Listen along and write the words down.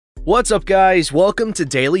What's up, guys? Welcome to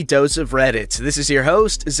Daily Dose of Reddit. This is your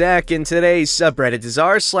host, Zach, and today's subreddit is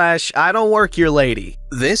r/IDontWorkHereLady.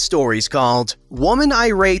 This story's called Woman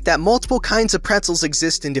Irate That Multiple Kinds of Pretzels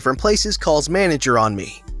Exist in Different Places Calls Manager on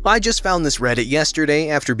Me. I just found this Reddit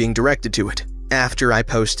yesterday after being directed to it. After I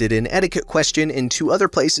posted an etiquette question in 2 other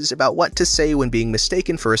places about what to say when being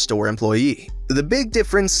mistaken for a store employee. The big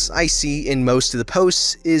difference I see in most of the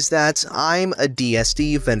posts is that I'm a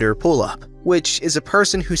DSD vendor pull-up, which is a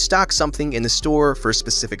person who stocks something in the store for a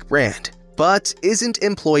specific brand, but isn't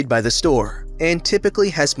employed by the store, and typically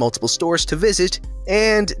has multiple stores to visit,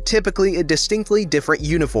 and typically a distinctly different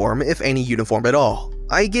uniform, if any uniform at all.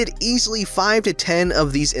 I get easily 5 to 10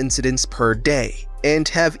 of these incidents per day, and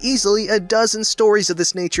have easily a dozen stories of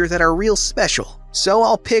this nature that are real special, so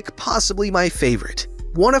I'll pick possibly my favorite.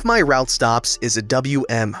 One of my route stops is a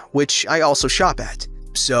WM, which I also shop at,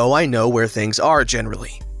 so I know where things are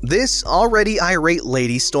generally. This already irate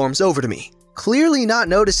lady storms over to me, clearly not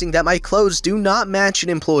noticing that my clothes do not match an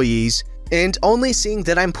employee's, and only seeing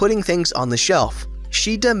that I'm putting things on the shelf.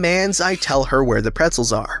 She demands I tell her where the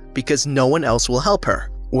pretzels are, because no one else will help her.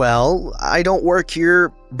 Well, I don't work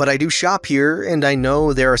here, but I do shop here, and I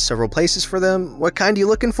know there are several places for them. What kind are you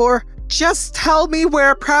looking for? Just tell me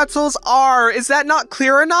where pretzels are! Is that not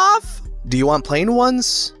clear enough? Do you want plain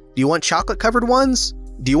ones? Do you want chocolate-covered ones?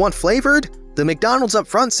 Do you want flavored? The McDonald's up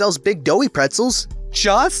front sells big doughy pretzels.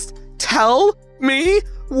 Just tell me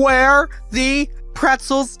where the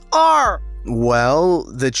pretzels are! Well,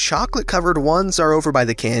 the chocolate-covered ones are over by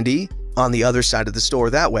the candy, on the other side of the store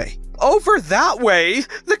that way. Over that way?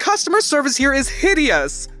 The customer service here is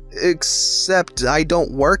hideous! Except I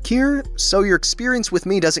don't work here, so your experience with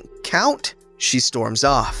me doesn't count? She storms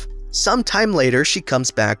off. Sometime later, she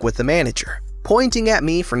comes back with the manager, pointing at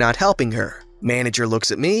me for not helping her. Manager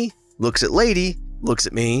looks at me, looks at lady, looks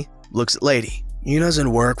at me, looks at lady. "He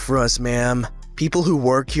doesn't work for us, ma'am. People who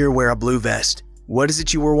work here wear a blue vest. What is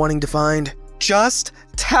it you were wanting to find?" Just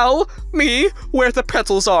tell me where the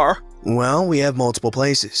pretzels are! Well, we have multiple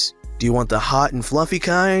places. Do you want the hot and fluffy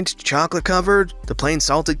kind, chocolate covered, the plain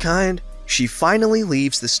salted kind? She finally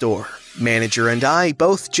leaves the store. Manager and I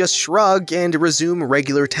both just shrug and resume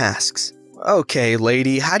regular tasks. Okay,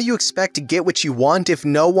 lady, how do you expect to get what you want if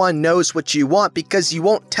no one knows what you want because you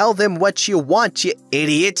won't tell them what you want, you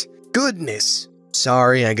idiot? Goodness.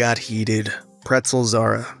 Sorry, I got heated. Pretzels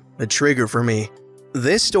are a trigger for me.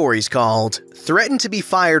 This story's called Threatened to be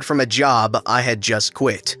Fired from a Job I Had Just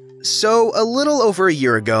Quit. So, a little over a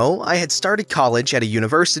year ago, I had started college at a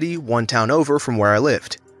university 1 town over from where I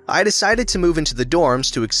lived. I decided to move into the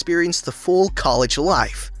dorms to experience the full college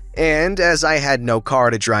life, and as I had no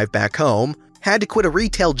car to drive back home, had to quit a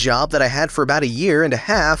retail job that I had for about a year and a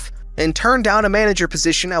half, and turn down a manager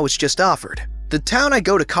position I was just offered. The town I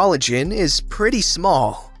go to college in is pretty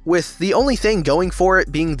small, with the only thing going for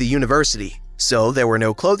it being the university, so there were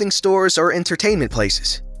no clothing stores or entertainment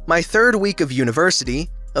places. My 3rd week of university,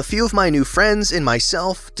 a few of my new friends and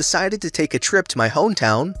myself decided to take a trip to my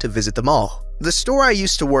hometown to visit the mall. The store I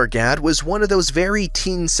used to work at was one of those very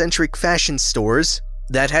teen-centric fashion stores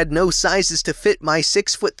that had no sizes to fit my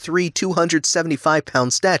 6'3",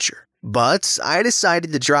 275-pound stature. But I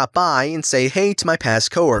decided to drop by and say hey to my past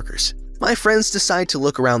coworkers. My friends decide to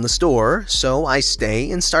look around the store, so I stay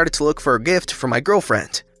and started to look for a gift for my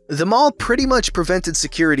girlfriend. The mall pretty much prevented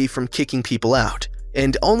security from kicking people out,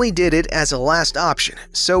 and only did it as a last option,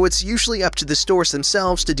 so it's usually up to the stores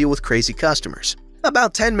themselves to deal with crazy customers.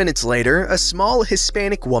 About 10 minutes later, a small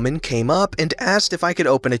Hispanic woman came up and asked if I could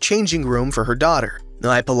open a changing room for her daughter.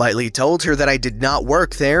 I politely told her that I did not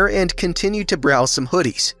work there and continued to browse some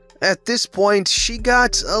hoodies. At this point, she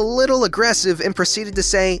got a little aggressive and proceeded to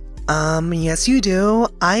say, yes you do.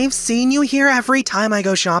 I've seen you here every time I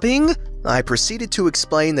go shopping." I proceeded to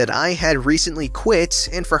explain that I had recently quit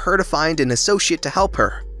and for her to find an associate to help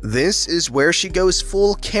her. This is where she goes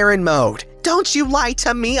full Karen mode. Don't you lie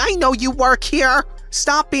to me, I know you work here!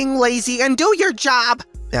 Stop being lazy and do your job!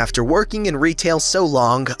 After working in retail so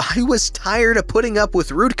long, I was tired of putting up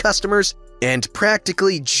with rude customers and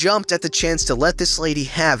practically jumped at the chance to let this lady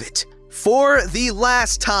have it. For the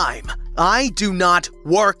last time, I do not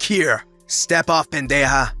work here. Step off,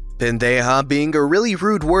 pendeja. Pendeja being a really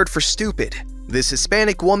rude word for stupid. This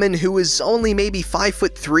Hispanic woman who was only maybe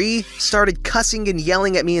 5'3" started cussing and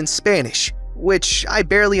yelling at me in Spanish, which I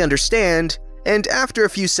barely understand, and after a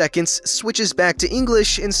few seconds switches back to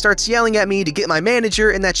English and starts yelling at me to get my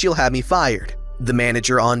manager and that she'll have me fired. The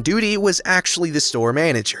manager on duty was actually the store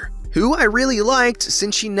manager, who I really liked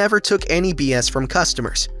since she never took any BS from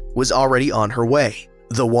customers, was already on her way.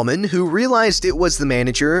 The woman, who realized it was the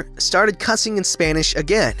manager, started cussing in Spanish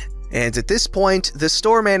again, and at this point, the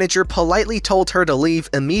store manager politely told her to leave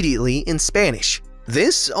immediately in Spanish.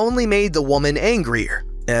 This only made the woman angrier,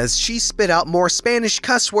 as she spit out more Spanish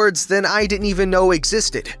cuss words than I didn't even know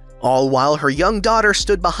existed, all while her young daughter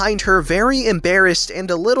stood behind her very embarrassed and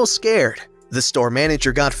a little scared. The store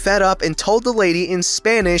manager got fed up and told the lady in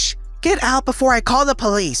Spanish, "Get out before I call the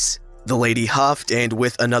police." The lady huffed and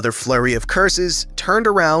with another flurry of curses, turned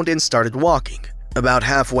around and started walking. About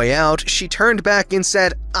halfway out, she turned back and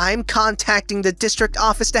said, "I'm contacting the district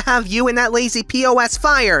office to have you and that lazy POS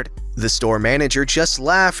fired." The store manager just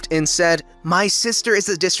laughed and said, "My sister is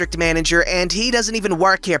the district manager and he doesn't even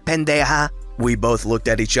work here, pendeja." We both looked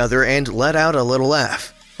at each other and let out a little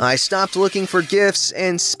laugh. I stopped looking for gifts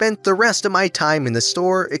and spent the rest of my time in the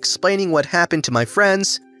store explaining what happened to my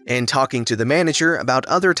friends and talking to the manager about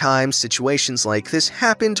other times situations like this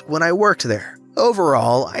happened when I worked there.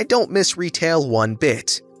 Overall, I don't miss retail one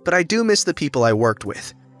bit, but I do miss the people I worked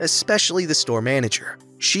with, especially the store manager.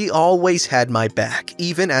 She always had my back,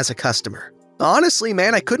 even as a customer. Honestly,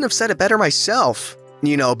 man, I couldn't have said it better myself.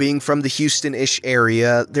 You know, being from the Houston-ish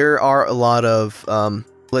area, there are a lot of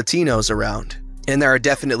Latinos around. And there are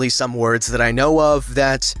definitely some words that I know of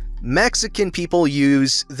that Mexican people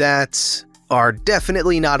use that are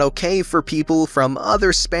definitely not okay for people from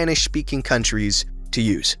other Spanish-speaking countries to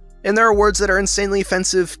use. And there are words that are insanely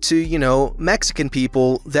offensive to, you know, Mexican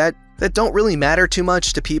people that don't really matter too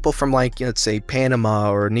much to people from, like, let's say,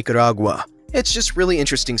 Panama or Nicaragua. It's just really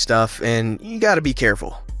interesting stuff, and you gotta be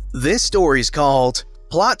careful. This story's called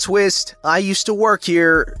Plot Twist, I Used to Work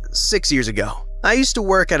Here 6 years ago. I used to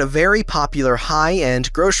work at a very popular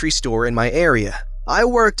high-end grocery store in my area. I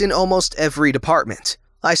worked in almost every department.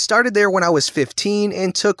 I started there when I was 15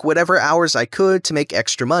 and took whatever hours I could to make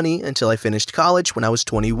extra money until I finished college when I was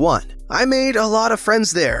 21. I made a lot of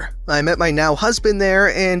friends there. I met my now husband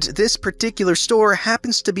there, and this particular store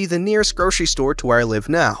happens to be the nearest grocery store to where I live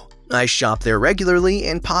now. I shop there regularly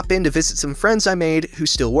and pop in to visit some friends I made who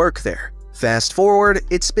still work there. Fast forward,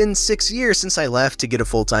 it's been 6 years since I left to get a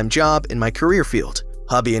full-time job in my career field.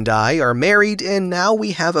 Hubby and I are married, and now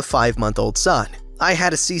we have a 5-month-old son. I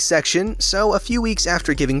had a C-section, so a few weeks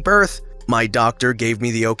after giving birth, my doctor gave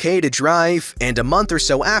me the okay to drive, and a month or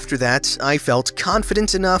so after that, I felt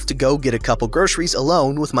confident enough to go get a couple groceries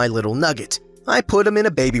alone with my little nugget. I put him in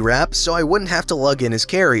a baby wrap so I wouldn't have to lug in his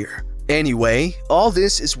carrier. Anyway, all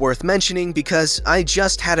this is worth mentioning because I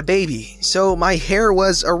just had a baby, so my hair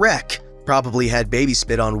was a wreck. Probably had baby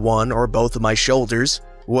spit on one or both of my shoulders,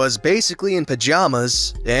 was basically in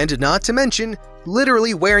pajamas, and not to mention,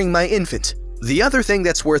 literally wearing my infant. The other thing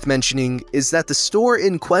that's worth mentioning is that the store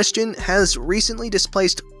in question has recently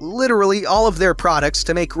displaced literally all of their products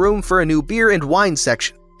to make room for a new beer and wine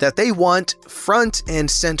section that they want front and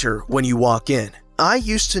center when you walk in. I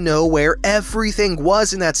used to know where everything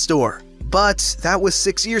was in that store, but that was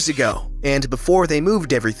 6 years ago, and before they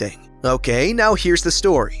moved everything. Okay, now here's the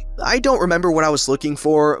story. I don't remember what I was looking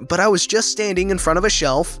for, but I was just standing in front of a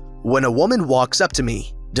shelf when a woman walks up to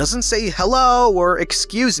me. Doesn't say hello or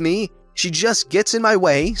excuse me, she just gets in my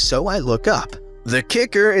way, so I look up. The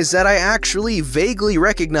kicker is that I actually vaguely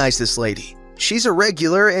recognize this lady. She's a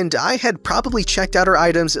regular, and I had probably checked out her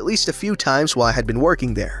items at least a few times while I had been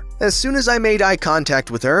working there. As soon as I made eye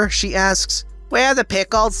contact with her, she asks, "Where are the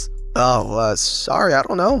pickles?" "Oh, sorry, I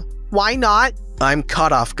don't know." "Why not?" I'm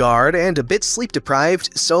caught off guard and a bit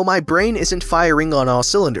sleep-deprived, so my brain isn't firing on all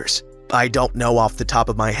cylinders. I don't know off the top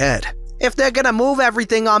of my head. "If they're gonna move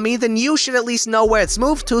everything on me, then you should at least know where it's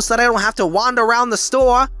moved to so that I don't have to wander around the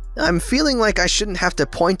store." I'm feeling like I shouldn't have to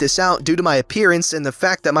point this out due to my appearance and the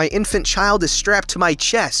fact that my infant child is strapped to my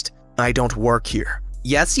chest. I don't work here.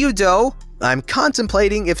 "Yes, you do." I'm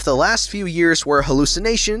contemplating if the last few years were a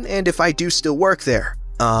hallucination and if I do still work there.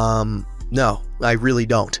 No, I really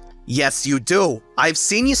don't. "Yes, you do. I've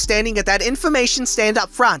seen you standing at that information stand up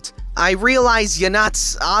front. I realize you're not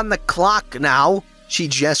on the clock now." She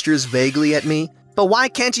gestures vaguely at me. "But why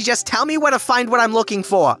can't you just tell me where to find what I'm looking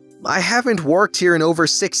for?" I haven't worked here in over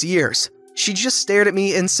 6 years. She just stared at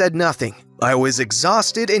me and said nothing. I was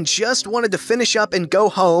exhausted and just wanted to finish up and go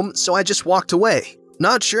home, so I just walked away.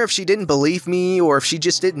 Not sure if she didn't believe me or if she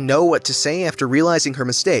just didn't know what to say after realizing her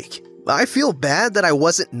mistake. I feel bad that I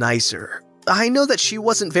wasn't nicer. I know that she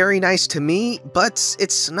wasn't very nice to me, but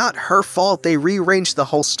it's not her fault they rearranged the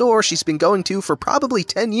whole store she's been going to for probably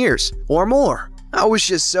 10 years or more. I was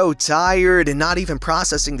just so tired and not even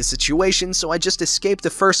processing the situation, so I just escaped the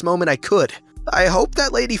first moment I could. I hope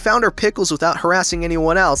that lady found her pickles without harassing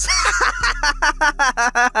anyone else.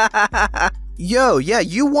 Yo, yeah,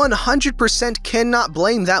 you 100% cannot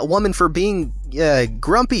blame that woman for being,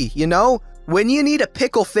 grumpy, you know? When you need a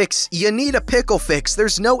pickle fix, you need a pickle fix.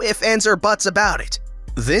 There's no ifs, ands, or buts about it.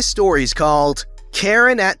 This story's called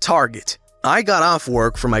Karen at Target. I got off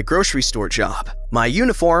work for my grocery store job. My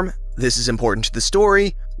uniform, this is important to the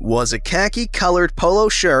story, was a khaki-colored polo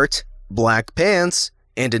shirt, black pants,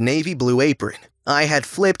 and a navy blue apron. I had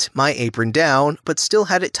flipped my apron down, but still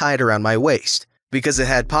had it tied around my waist, because it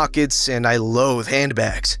had pockets and I loathe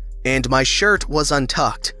handbags. And my shirt was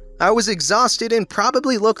untucked. I was exhausted and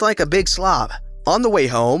probably looked like a big slob. On the way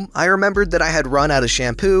home, I remembered that I had run out of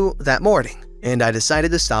shampoo that morning, and I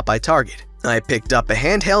decided to stop by Target. I picked up a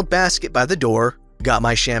handheld basket by the door, got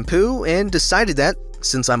my shampoo, and decided that,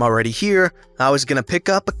 since I'm already here, I was gonna pick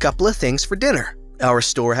up a couple of things for dinner. Our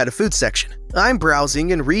store had a food section. I'm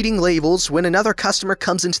browsing and reading labels when another customer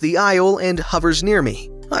comes into the aisle and hovers near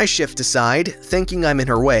me. I shift aside, thinking I'm in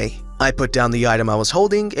her way. I put down the item I was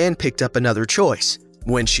holding and picked up another choice.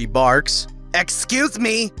 When she barks, "Excuse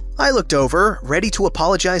me!" I looked over, ready to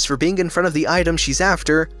apologize for being in front of the item she's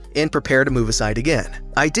after, and prepare to move aside again.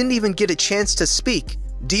 I didn't even get a chance to speak.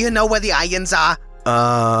 Do you know where the onions are?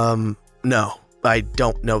 No, I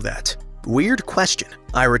don't know that. Weird question.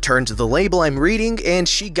 I returned to the label I'm reading and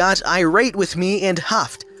she got irate with me and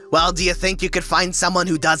huffed. Well, do you think you could find someone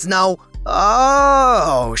who does know?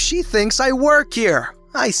 Oh, she thinks I work here.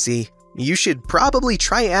 I see. You should probably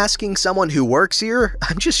try asking someone who works here.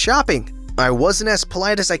 I'm just shopping. I wasn't as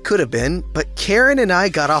polite as I could have been, but Karen and I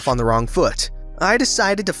got off on the wrong foot. I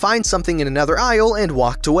decided to find something in another aisle and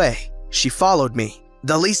walked away. She followed me.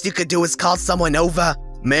 The least you could do is call someone over.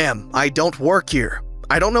 Ma'am, I don't work here.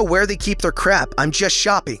 I don't know where they keep their crap. I'm just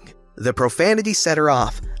shopping. The profanity set her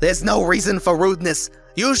off. There's no reason for rudeness.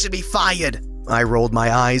 You should be fired. I rolled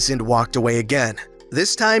my eyes and walked away again.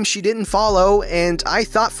 This time she didn't follow, and I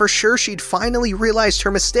thought for sure she'd finally realized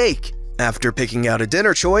her mistake. After picking out a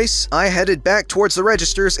dinner choice, I headed back towards the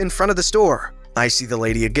registers in front of the store. I see the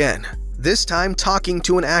lady again, this time talking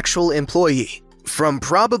to an actual employee. From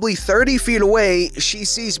probably 30 feet away, she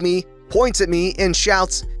sees me, points at me, and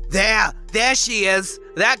shouts, There she is.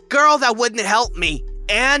 That girl that wouldn't help me.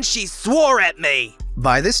 And she swore at me.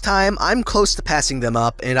 By this time, I'm close to passing them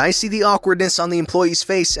up, and I see the awkwardness on the employee's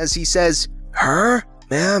face as he says, "Her?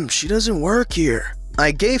 Ma'am, she doesn't work here."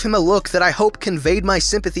 I gave him a look that I hope conveyed my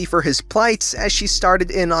sympathy for his plight as she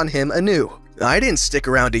started in on him anew. I didn't stick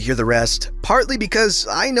around to hear the rest, partly because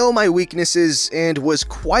I know my weaknesses and was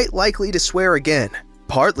quite likely to swear again,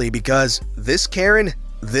 partly because this Karen,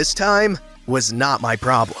 this time, was not my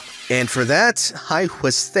problem. And for that, I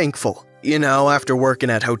was thankful. You know, after working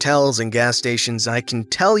at hotels and gas stations, I can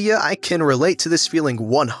tell you I can relate to this feeling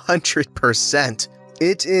 100%.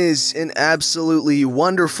 It is an absolutely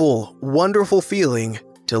wonderful, wonderful feeling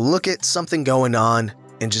to look at something going on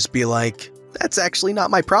and just be like, that's actually not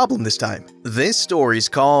my problem this time. This story's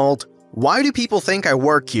called, Why Do People Think I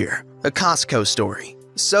Work Here? A Costco story.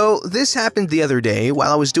 So this happened the other day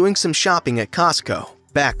while I was doing some shopping at Costco.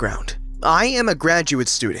 Background. I am a graduate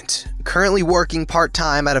student, currently working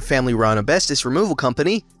part-time at a family-run asbestos removal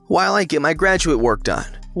company while I get my graduate work done.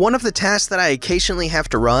 One of the tasks that I occasionally have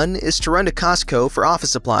to run is to run to Costco for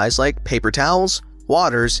office supplies like paper towels,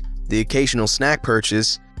 waters, the occasional snack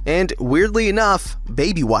purchase, and weirdly enough,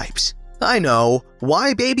 baby wipes. I know,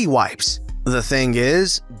 why baby wipes? The thing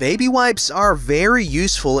is, baby wipes are very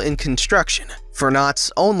useful in construction for not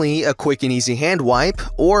only a quick and easy hand wipe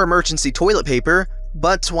or emergency toilet paper,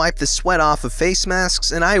 but to wipe the sweat off of face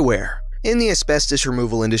masks and eyewear. In the asbestos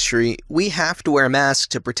removal industry, we have to wear masks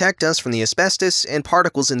to protect us from the asbestos and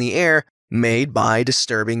particles in the air made by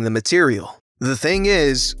disturbing the material. The thing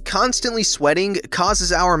is, constantly sweating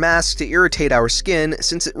causes our mask to irritate our skin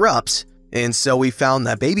since it rubs, and so we found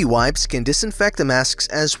that baby wipes can disinfect the masks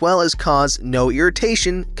as well as cause no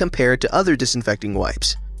irritation compared to other disinfecting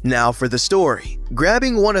wipes. Now for the story.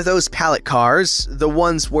 Grabbing one of those pallet cars, the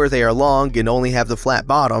ones where they are long and only have the flat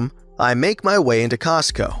bottom, I make my way into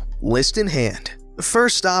Costco, list in hand.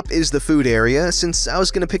 First stop is the food area since I was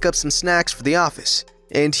going to pick up some snacks for the office.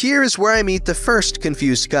 And here is where I meet the first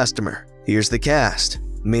confused customer. Here's the cast.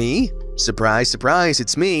 Me? Surprise, surprise,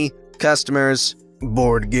 it's me. Customers.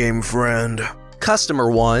 Board game friend. Customer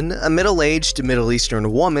 1, a middle-aged Middle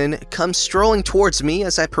Eastern woman, comes strolling towards me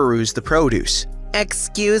as I peruse the produce.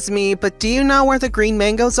 Excuse me, but do you know where the green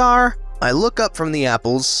mangoes are? I look up from the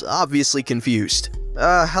apples, obviously confused.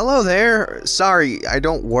 Hello there. Sorry, I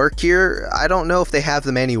don't work here. I don't know if they have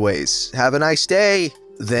them anyways. Have a nice day.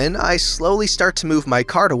 Then I slowly start to move my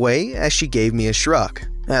cart away as she gave me a shrug.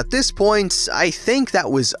 At this point, I think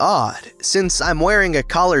that was odd, since I'm wearing a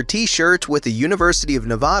collared t-shirt with the University of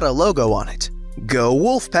Nevada logo on it. Go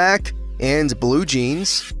Wolfpack, and blue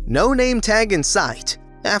jeans, no name tag in sight.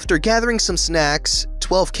 After gathering some snacks,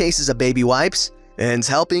 12 cases of baby wipes, and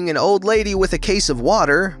helping an old lady with a case of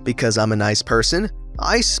water because I'm a nice person,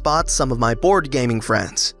 I spot some of my board gaming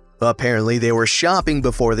friends. Apparently they were shopping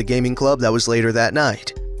before the gaming club that was later that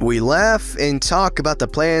night. We laugh and talk about the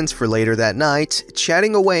plans for later that night,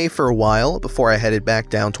 chatting away for a while before I headed back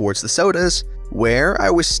down towards the sodas, where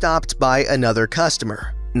I was stopped by another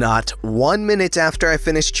customer. Not 1 minute after I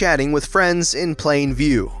finished chatting with friends in plain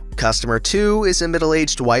view. Customer 2 is a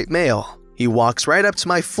middle-aged white male. He walks right up to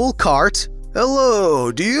my full cart.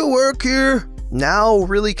 "Hello, do you work here?" Now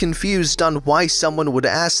really confused on why someone would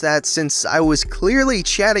ask that since I was clearly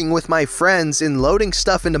chatting with my friends and loading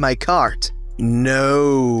stuff into my cart.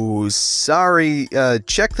 "No, sorry,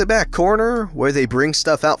 check the back corner where they bring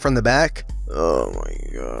stuff out from the back." "Oh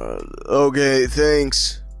my god, okay,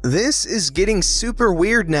 thanks." This is getting super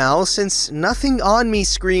weird now since nothing on me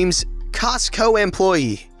screams Costco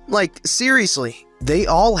employee. Like, seriously, they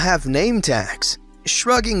all have name tags.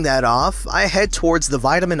 Shrugging that off, I head towards the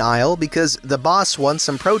vitamin aisle because the boss wants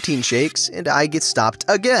some protein shakes and I get stopped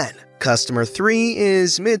again. Customer 3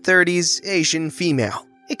 is mid-30s Asian female.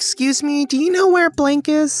 "Excuse me, do you know where blank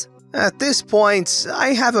is?" At this point,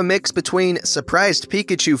 I have a mix between surprised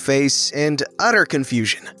Pikachu face and utter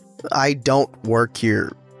confusion. "I don't work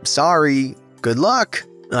here. Sorry. Good luck."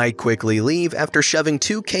 I quickly leave after shoving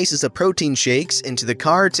 2 cases of protein shakes into the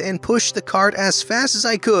cart and push the cart as fast as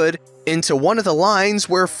I could into one of the lines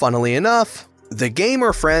where, funnily enough, the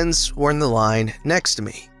gamer friends were in the line next to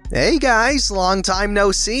me. "Hey guys, long time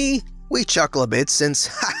no see." We chuckle a bit since,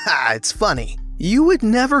 haha, it's funny. You would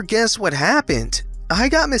never guess what happened. I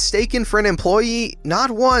got mistaken for an employee not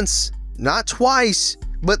once, not twice,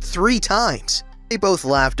 but 3 times. They both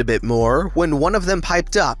laughed a bit more when one of them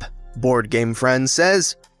piped up. Board game friend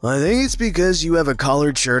says, "I think it's because you have a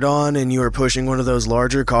collared shirt on and you are pushing one of those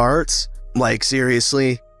larger carts." Like,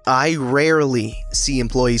 seriously, I rarely see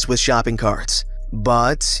employees with shopping carts,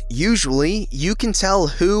 but usually you can tell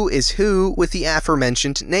who is who with the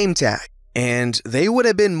aforementioned name tag, and they would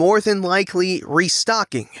have been more than likely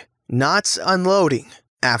restocking, not unloading.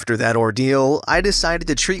 After that ordeal, I decided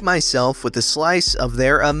to treat myself with a slice of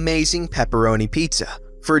their amazing pepperoni pizza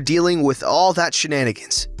for dealing with all that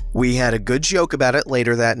shenanigans. We had a good joke about it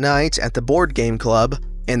later that night at the board game club,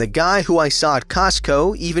 and the guy who I saw at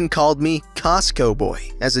Costco even called me Costco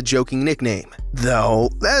Boy as a joking nickname. Though,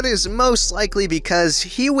 that is most likely because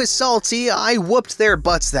he was salty I whooped their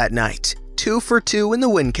butts that night. 2 for 2 in the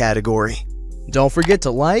win category. Don't forget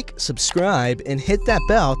to like, subscribe, and hit that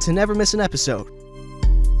bell to never miss an episode.